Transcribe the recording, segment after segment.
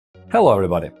Hello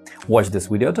everybody! Watch this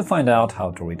video to find out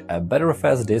how to read a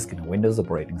BtrFS disk in a Windows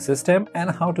operating system and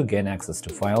how to gain access to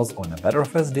files on a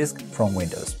BtrFS disk from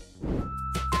Windows.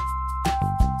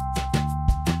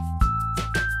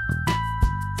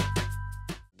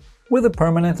 With the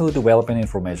permanently developing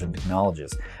information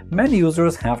technologies, many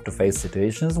users have to face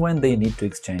situations when they need to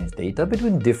exchange data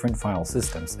between different file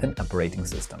systems and operating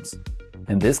systems.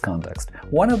 In this context,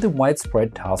 one of the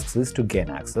widespread tasks is to gain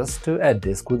access to a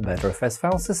disk with BtrFS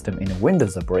file system in a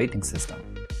Windows operating system.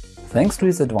 Thanks to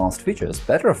its advanced features,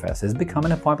 BtrFS is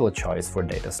becoming a popular choice for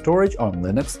data storage on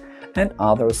Linux and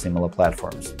other similar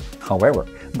platforms. However,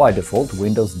 by default,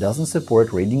 Windows doesn't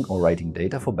support reading or writing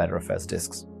data for BtrFS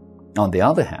disks. On the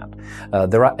other hand,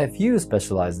 there are a few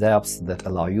specialized apps that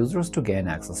allow users to gain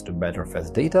access to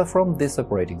BtrFS data from this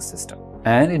operating system.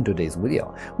 And in today's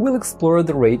video, we'll explore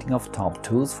the rating of top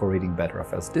tools for reading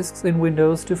BtrFS disks in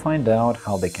Windows to find out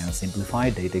how they can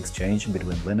simplify data exchange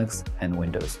between Linux and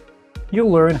Windows. You'll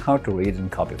learn how to read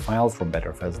and copy files from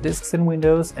BtrFS disks in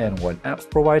Windows and what apps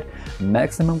provide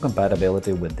maximum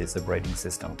compatibility with this operating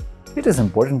system. It is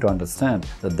important to understand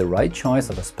that the right choice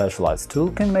of a specialized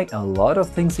tool can make a lot of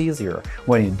things easier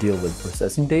when you deal with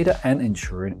processing data and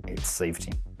ensuring its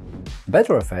safety.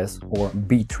 BtrFS, or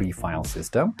B-tree file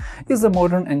system, is a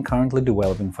modern and currently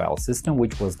developing file system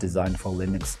which was designed for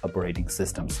Linux operating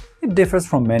systems. It differs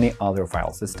from many other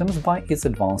file systems by its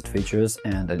advanced features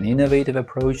and an innovative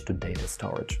approach to data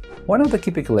storage. One of the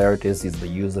key peculiarities is the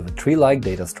use of a tree-like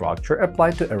data structure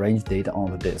applied to arrange data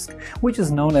on the disk, which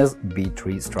is known as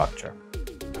B-tree structure.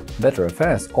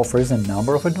 BtrFS offers a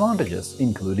number of advantages,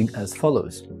 including as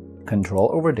follows: control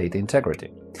over data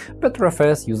integrity.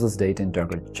 BtrFS uses data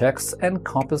integrity checks and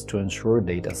copies to ensure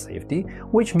data safety,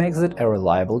 which makes it a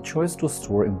reliable choice to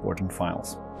store important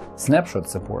files. Snapshot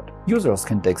support. Users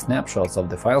can take snapshots of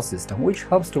the file system, which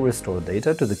helps to restore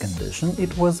data to the condition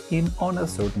it was in on a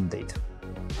certain date.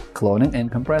 Cloning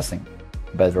and compressing.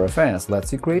 BtrFS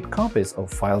lets you create copies of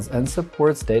files and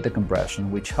supports data compression,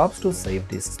 which helps to save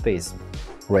disk space.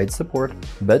 RAID support.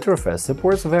 BtrFS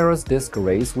supports various disk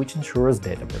arrays, which ensures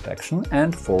data protection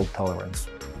and fault tolerance.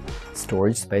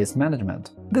 Storage space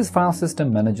management. This file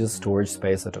system manages storage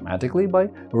space automatically by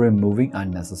removing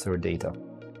unnecessary data.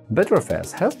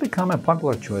 BtrFS has become a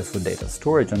popular choice for data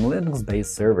storage on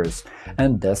Linux-based servers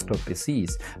and desktop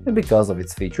PCs because of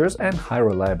its features and high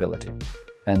reliability.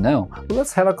 And now,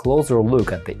 let's have a closer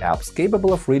look at the apps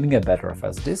capable of reading a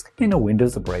BtrFS disk in a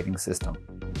Windows operating system.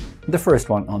 The first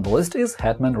one on the list is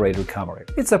Hetman RAID Recovery.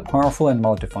 It's a powerful and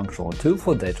multifunctional tool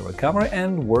for data recovery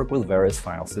and work with various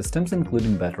file systems,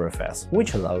 including BtrFS,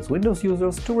 which allows Windows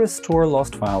users to restore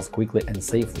lost files quickly and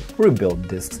safely, rebuild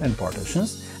disks and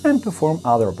partitions, and perform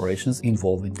other operations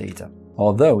involving data.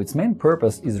 Although its main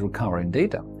purpose is recovering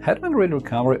data, Hetman RAID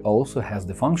Recovery also has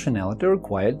the functionality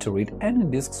required to read any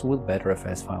disks with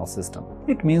BtrFS file system.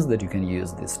 It means that you can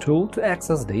use this tool to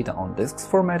access data on disks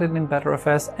formatted in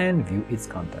BtrFS and view its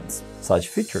contents. Such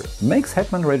feature makes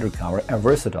Hetman RAID Recovery a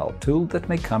versatile tool that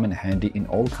may come in handy in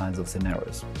all kinds of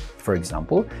scenarios. For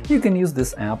example, you can use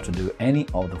this app to do any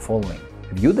of the following.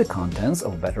 View the contents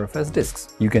of BtrFS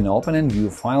disks. You can open and view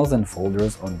files and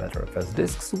folders on BtrFS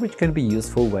disks, which can be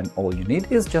useful when all you need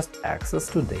is just access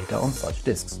to data on such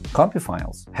disks. Copy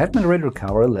files. Hetman RAID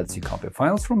Recovery lets you copy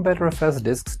files from BtrFS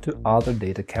disks to other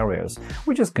data carriers,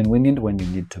 which is convenient when you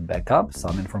need to back up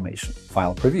some information.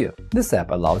 File preview. This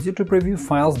app allows you to preview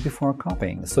files before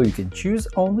copying, so you can choose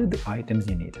only the items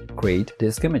you need. Create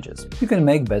disk images. You can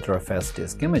make BtrFS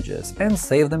disk images and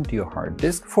save them to your hard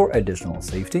disk for additional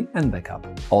safety and backup.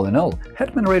 All in all,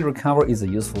 Hetman RAID Recovery is a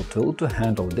useful tool to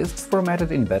handle disks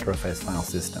formatted in BtrFS file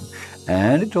system,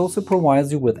 and it also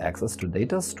provides you with access to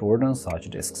data stored on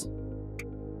such disks.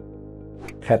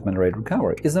 Hetman RAID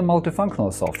Recovery is a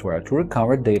multifunctional software to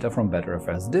recover data from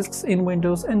BtrFS disks in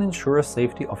Windows and ensure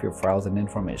safety of your files and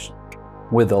information.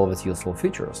 With all of its useful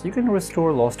features, you can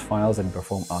restore lost files and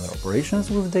perform other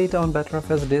operations with data on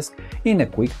BtrFS disk in a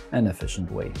quick and efficient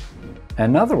way.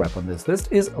 Another app on this list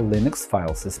is Linux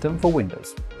File System for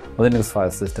Windows. Linux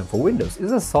File System for Windows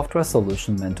is a software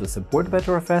solution meant to support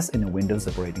BtrFS in a Windows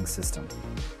operating system.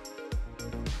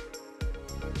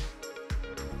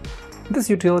 This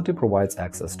utility provides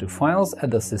access to files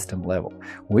at the system level,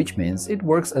 which means it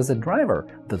works as a driver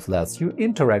that lets you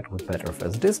interact with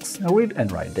BtrFS disks, read and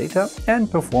write data,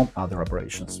 and perform other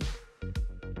operations.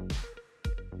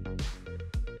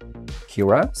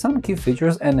 Here are some key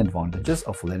features and advantages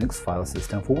of Linux File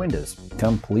System for Windows.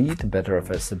 Complete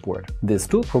BtrFS support. This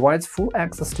tool provides full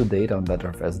access to data on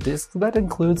BtrFS disks that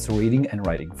includes reading and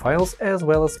writing files, as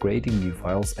well as creating new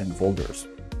files and folders.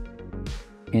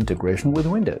 Integration with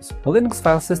Windows. A Linux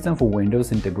file system for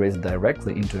Windows integrates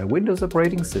directly into a Windows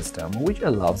operating system, which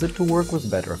allows it to work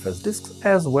with BtrFS disks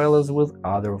as well as with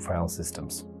other file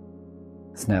systems.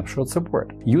 Snapshot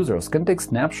support. Users can take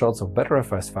snapshots of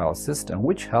BtrFS file system,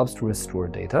 which helps to restore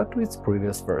data to its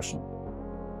previous version.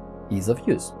 Ease of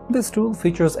use. This tool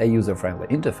features a user-friendly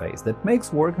interface that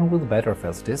makes working with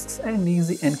BtrFS disks an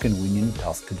easy and convenient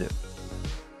task to do.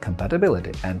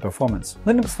 Compatibility and performance.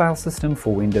 Linux file system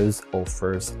for Windows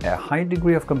offers a high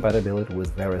degree of compatibility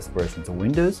with various versions of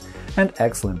Windows and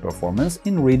excellent performance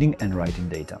in reading and writing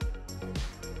data.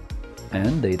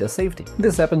 And data safety.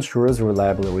 This app ensures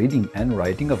reliable reading and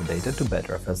writing of data to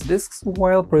BtrFS disks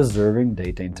while preserving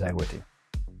data integrity.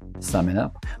 Summing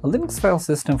up, a Linux file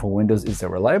system for Windows is a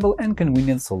reliable and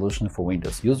convenient solution for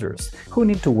Windows users who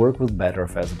need to work with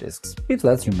BtrFS disks. It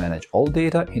lets you manage all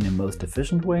data in a most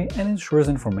efficient way and ensures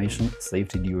information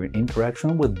safety during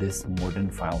interaction with this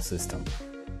modern file system.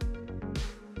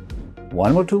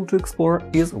 One more tool to explore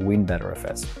is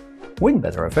WinBtrfs.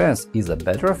 WinBtrfs is a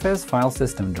BtrFS file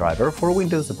system driver for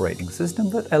Windows operating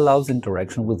system that allows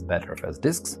interaction with BtrFS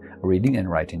disks, reading and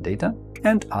writing data,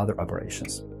 and other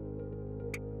operations.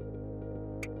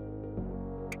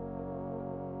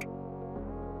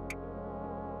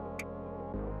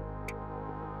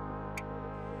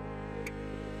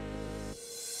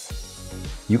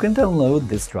 You can download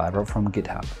this driver from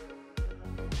GitHub.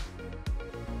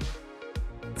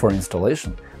 For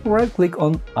installation, right-click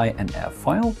on INF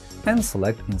file and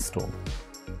select Install.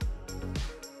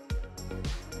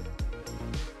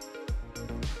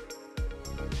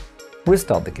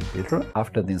 Restart the computer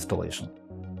after the installation.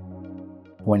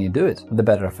 When you do it, the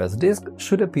BtrFS disk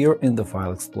should appear in the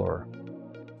File Explorer.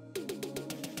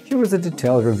 Here is a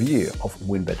detailed review of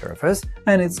WinBtrfs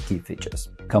and its key features.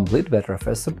 Complete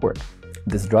BtrFS support.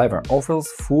 This driver offers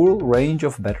full range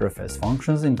of BtrFS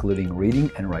functions, including reading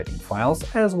and writing files,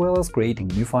 as well as creating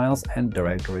new files and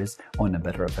directories on a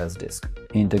BtrFS disk.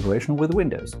 Integration with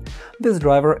Windows. This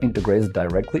driver integrates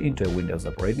directly into a Windows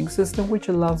operating system, which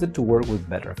allows it to work with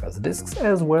BtrFS disks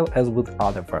as well as with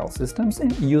other file systems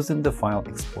and using the File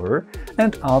Explorer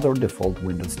and other default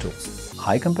Windows tools.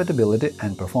 High compatibility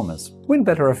and performance.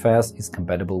 WinBtrfs is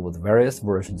compatible with various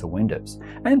versions of Windows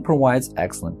and provides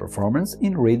excellent performance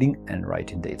in reading and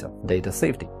writing data. Data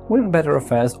safety.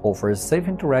 WinBtrfs offers safe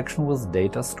interaction with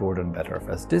data stored on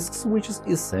BtrFS disks, which is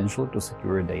essential to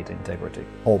secure data integrity.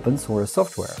 Open source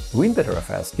software.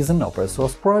 WinBtrfs is an open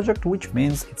source project, which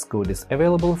means its code is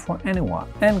available for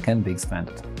anyone and can be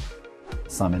expanded.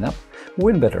 Summing up,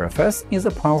 WinBtrfs is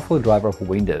a powerful driver for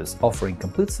Windows, offering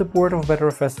complete support of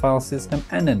BtrFS file system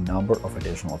and a number of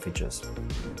additional features.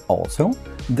 Also,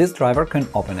 this driver can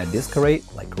open a disk array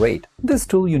like RAID. This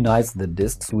tool unites the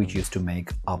disks which used to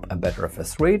make up a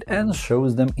BtrFS RAID and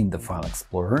shows them in the File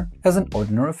Explorer as an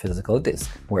ordinary physical disk,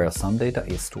 where some data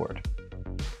is stored.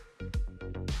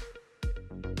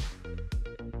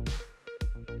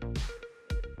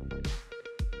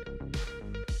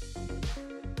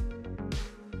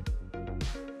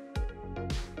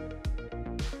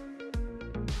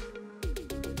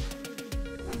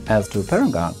 As to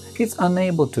Paragon, it's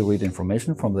unable to read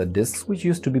information from the disks which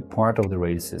used to be part of the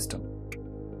RAID system.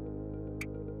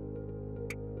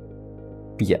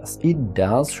 Yes, it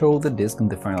does show the disk in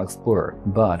the File Explorer,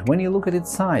 but when you look at its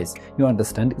size, you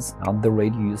understand it's not the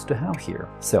RAID you used to have here.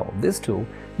 So this tool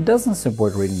doesn't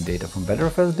support reading data from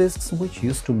BtrFS disks which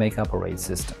used to make up a RAID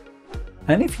system.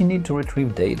 And if you need to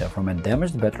retrieve data from a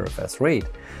damaged BtrFS RAID,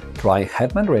 try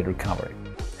Hetman RAID Recovery.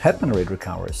 Hetman RAID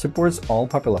Recovery supports all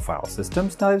popular file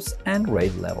systems types and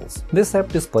RAID levels. This app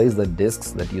displays the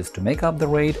disks that used to make up the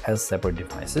RAID as separate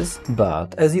devices,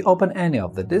 but as you open any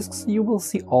of the disks, you will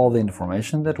see all the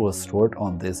information that was stored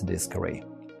on this disk array.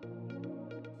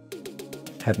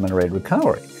 Hetman RAID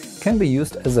Recovery can be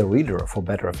used as a reader for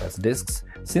BtrFS disks,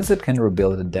 since it can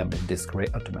rebuild a damaged disk array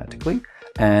automatically,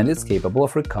 and it's capable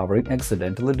of recovering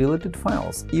accidentally deleted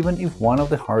files, even if one of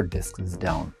the hard disks is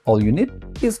down. All you need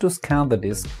is to scan the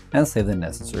disk and save the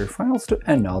necessary files to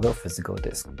another physical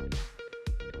disk.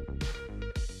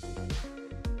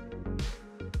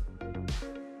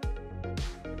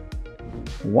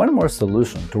 One more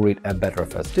solution to read a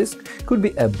BtrFS disk could be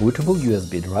a bootable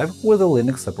USB drive with a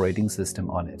Linux operating system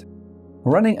on it.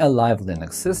 Running a live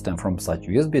Linux system from such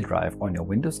USB drive on your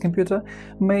Windows computer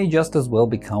may just as well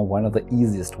become one of the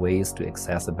easiest ways to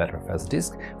access a BtrFS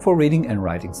disk for reading and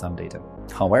writing some data.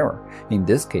 However, in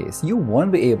this case, you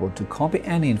won't be able to copy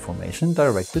any information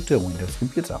directly to a Windows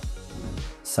computer.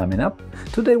 Summing up,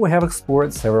 today we have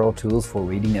explored several tools for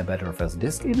reading a BtrFS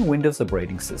disk in a Windows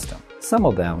operating system. Some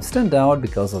of them stand out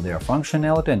because of their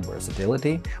functionality and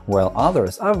versatility, while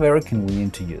others are very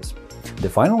convenient to use. The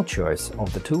final choice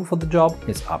of the tool for the job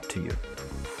is up to you.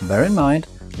 Bear in mind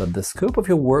that the scope of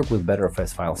your work with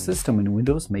BtrFS file system in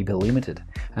Windows may be limited,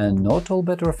 and not all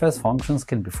BtrFS functions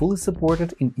can be fully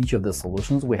supported in each of the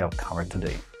solutions we have covered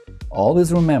today.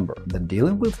 Always remember that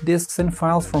dealing with disks and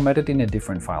files formatted in a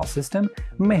different file system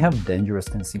may have dangerous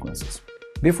consequences.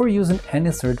 Before using any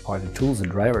third-party tools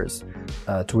and drivers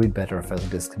to read BtrFS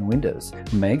disks in Windows,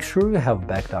 make sure you have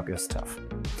backed up your stuff.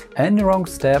 Any wrong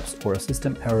steps or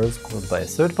system errors caused by a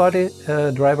third-party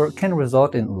driver can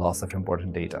result in loss of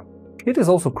important data. It is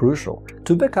also crucial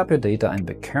to back up your data and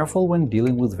be careful when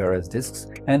dealing with various disks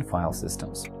and file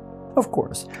systems. Of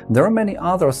course, there are many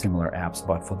other similar apps,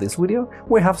 but for this video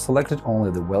we have selected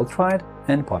only the well-tried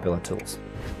and popular tools.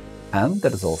 And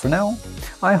that is all for now.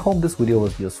 I hope this video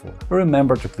was useful.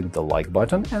 Remember to click the like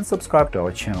button and subscribe to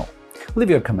our channel. Leave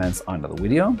your comments under the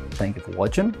video. Thank you for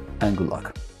watching and good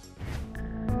luck!